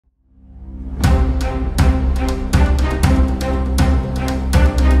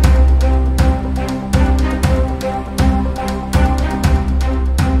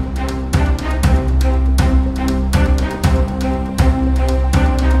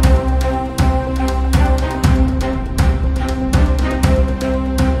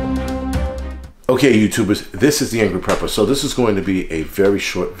Okay, YouTubers, this is the Angry Prepper. So this is going to be a very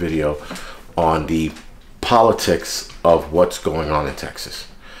short video on the politics of what's going on in Texas.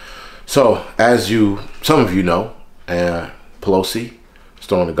 So as some of you know, Pelosi is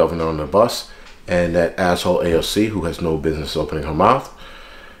throwing the governor on the bus, and that asshole AOC, who has no business opening her mouth,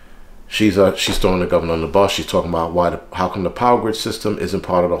 she's throwing the governor on the bus. She's talking about how come the power grid system isn't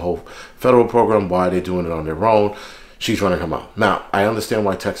part of the whole federal program, why are they doing it on their own. She's running her mouth. Now, I understand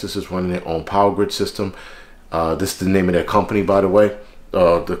why Texas is running their own power grid system. This is the name of their company, by the way.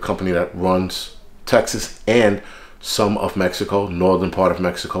 The company that runs Texas and some of Mexico, northern part of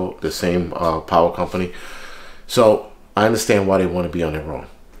Mexico, the same power company. So I understand why they want to be on their own.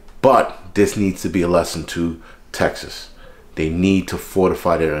 But this needs to be a lesson to Texas. They need to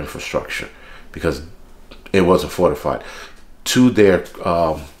fortify their infrastructure because it wasn't fortified. To their,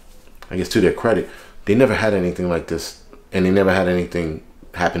 I guess to their credit, they never had anything like this, and they never had anything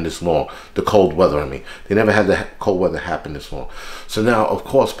happen this long. The cold weather, I mean. They never had the cold weather happen this long. So now, of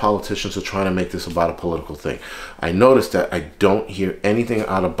course, politicians are trying to make this about a political thing. I noticed that I don't hear anything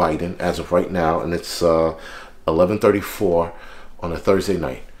out of Biden as of right now, and it's 11:34 on a Thursday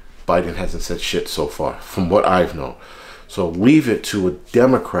night. Biden hasn't said shit so far, from what I've known. So leave it to a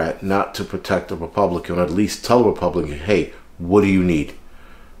Democrat not to protect a Republican, or at least tell a Republican, hey, what do you need?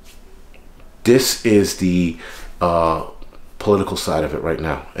 This is the political side of it right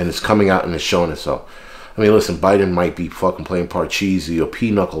now, and it's coming out and it's showing itself. I mean, listen, Biden might be fucking playing Parcheesi or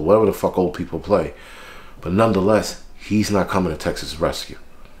Pinochle, whatever the fuck old people play, but nonetheless, he's not coming to Texas' rescue.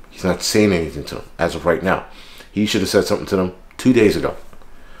 He's not saying anything to them as of right now. He should have said something to them 2 days ago,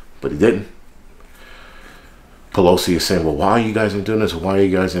 but he didn't. Pelosi is saying, well, why are you guys ain't doing this? Why are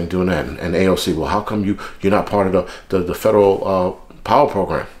you guys ain't doing that? And AOC, well, how come you're not part of the federal power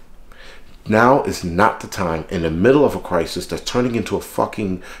program? Now is not the time, in the middle of a crisis that's turning into a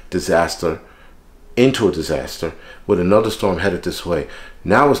fucking disaster, with another storm headed this way.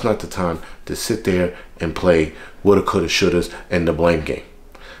 Now is not the time to sit there and play woulda, coulda, shouldas and the blame game.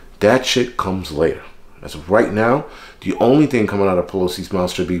 That shit comes later. As of right now, the only thing coming out of Pelosi's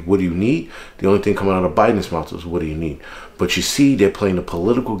mouth should be, what do you need? The only thing coming out of Biden's mouth is, what do you need? But you see, they're playing a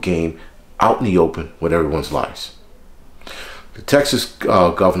political game out in the open with everyone's lives. The Texas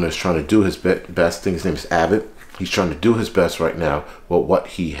governor is trying to do his best. I think his name is Abbott. He's trying to do his best right now with what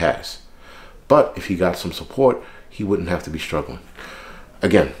he has. But if he got some support, he wouldn't have to be struggling.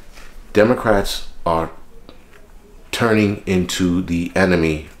 Again, Democrats are turning into the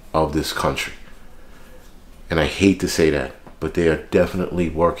enemy of this country. And I hate to say that, but they are definitely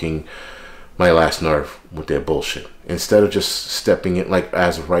working my last nerve with their bullshit. Instead of just stepping in, like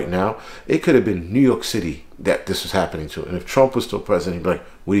as of right now, it could have been New York City that this was happening to. And if Trump was still president, he'd be like,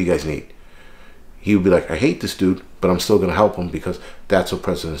 what do you guys need? He would be like, I hate this dude, but I'm still going to help him because that's what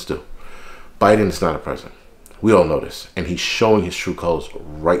presidents do. Biden is not a president. We all know this. And he's showing his true colors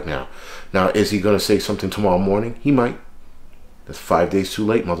right now. Now, is he going to say something tomorrow morning? He might. That's 5 days too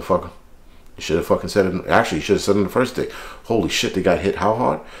late, motherfucker. You should have fucking said it. Actually, you should have said it on the first day. Holy shit, they got hit how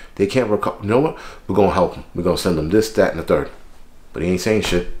hard? They can't recover. You know what? We're going to help them. We're going to send them this, that, and the third. But he ain't saying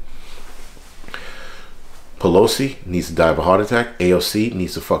shit. Pelosi needs to die of a heart attack. AOC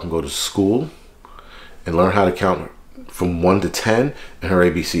needs to fucking go to school and learn how to count from 1 to 10 in her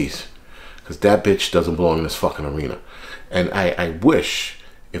ABCs. Because that bitch doesn't belong in this fucking arena. And I wish,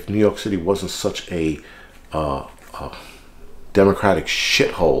 if New York City wasn't such a Democratic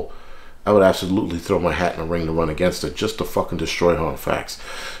shithole, I would absolutely throw my hat in the ring to run against her, just to fucking destroy her on facts,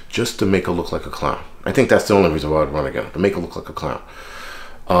 just to make her look like a clown. I think that's the only reason why I'd run against her, to make her look like a clown.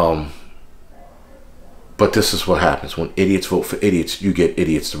 But this is what happens when idiots vote for idiots. You get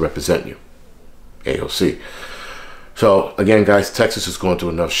idiots to represent you. AOC. So again, guys, Texas is going through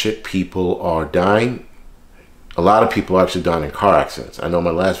enough shit. People are dying. A lot of people are actually dying in car accidents. I know in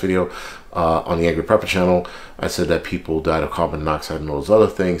my last video on the Angry Prepper channel, I said that people died of carbon monoxide and all those other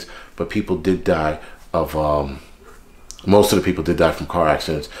things, but people did die of, most of the people did die from car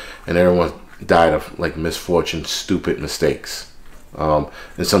accidents, and everyone died of like misfortune, stupid mistakes.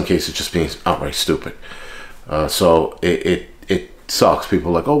 In some cases, just being outright stupid. So it sucks.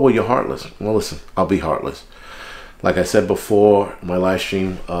 People are like, oh, well, you're heartless. Well, listen, I'll be heartless. Like I said before, my live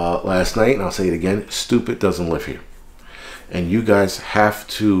stream last night, and I'll say it again, stupid doesn't live here. And you guys have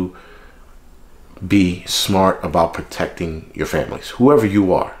to be smart about protecting your families. Whoever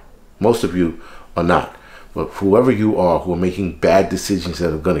you are. Most of you are not. But whoever you are who are making bad decisions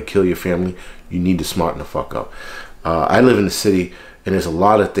that are going to kill your family, you need to smarten the fuck up. I live in the city, and there's a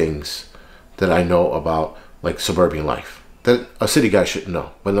lot of things that I know about, like suburban life, that a city guy shouldn't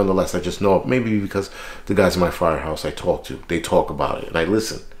know. But nonetheless, I just know it. Maybe because the guys in my firehouse I talk to, they talk about it, and I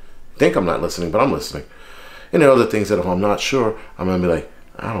listen. think I'm not listening, but I'm listening. And there are other things that if I'm not sure, I'm going to be like,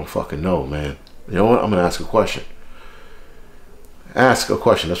 I don't fucking know, man. You know what? I'm going to ask a question. Ask a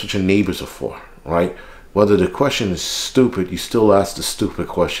question. That's what your neighbors are for, right? Whether the question is stupid, you still ask the stupid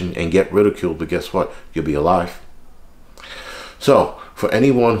question and get ridiculed, but guess what? You'll be alive. So, for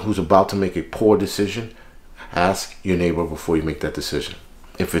anyone who's about to make a poor decision, ask your neighbor before you make that decision.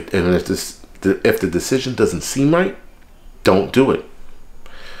 If the decision doesn't seem right, don't do it.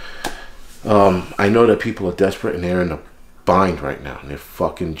 I know that people are desperate and they're in a bind right now. And they're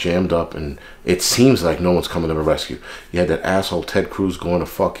fucking jammed up and it seems like no one's coming to the rescue. You had that asshole Ted Cruz going to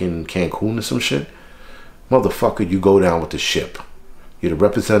fucking Cancun or some shit. Motherfucker, you go down with the ship. You're the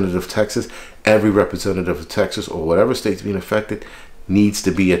representative of Texas. Every representative of Texas or whatever state's being affected needs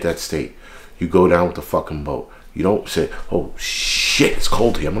to be at that state. You go down with the fucking boat. You don't say, oh shit, it's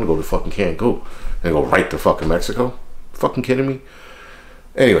cold here, I'm gonna go to fucking Cancun and go right to fucking Mexico. Fucking kidding me?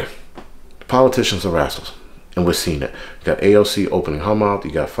 Anyway, politicians are assholes. And we're seeing it. You got AOC opening her mouth.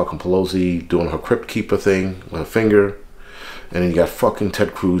 You got fucking Pelosi doing her crypt keeper thing with her finger. And then you got fucking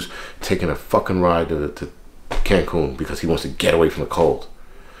Ted Cruz taking a fucking ride to Cancun because he wants to get away from the cold.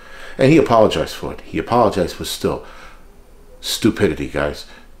 And he apologized for it. He apologized for still stupidity, guys.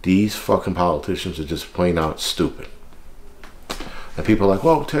 These fucking politicians are just plain out stupid. And people are like,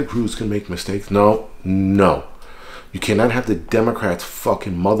 well, Ted Cruz can make mistakes. No, no. You cannot have the Democrats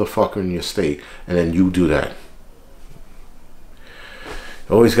fucking motherfucker in your state and then you do that.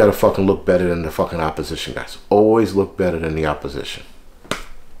 You always got to fucking look better than the fucking opposition, guys. Always look better than the opposition.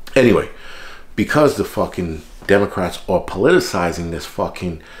 Anyway, because the fucking Democrats are politicizing this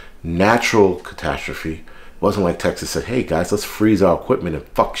fucking natural catastrophe, it wasn't like Texas said, hey guys, let's freeze our equipment and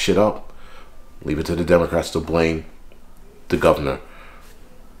fuck shit up. Leave it to the Democrats to blame the governor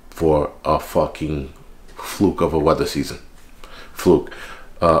for a fucking fluke of a weather season.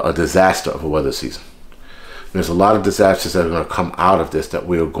 A disaster of a weather season. There's a lot of disasters that are going to come out of this that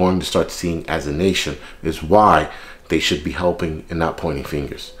we are going to start seeing as a nation, is why they should be helping and not pointing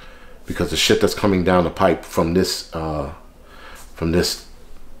fingers. Because the shit that's coming down the pipe from this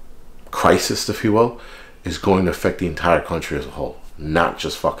crisis, if you will, is going to affect the entire country as a whole, not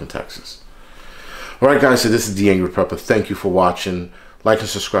just fucking Texas. Alright guys, so this is the Angry Prepper. Thank you for watching. Like and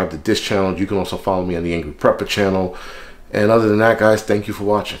subscribe to this channel. You can also follow me on the Angry Prepper channel. And other than that, guys, thank you for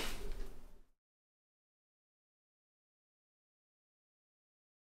watching.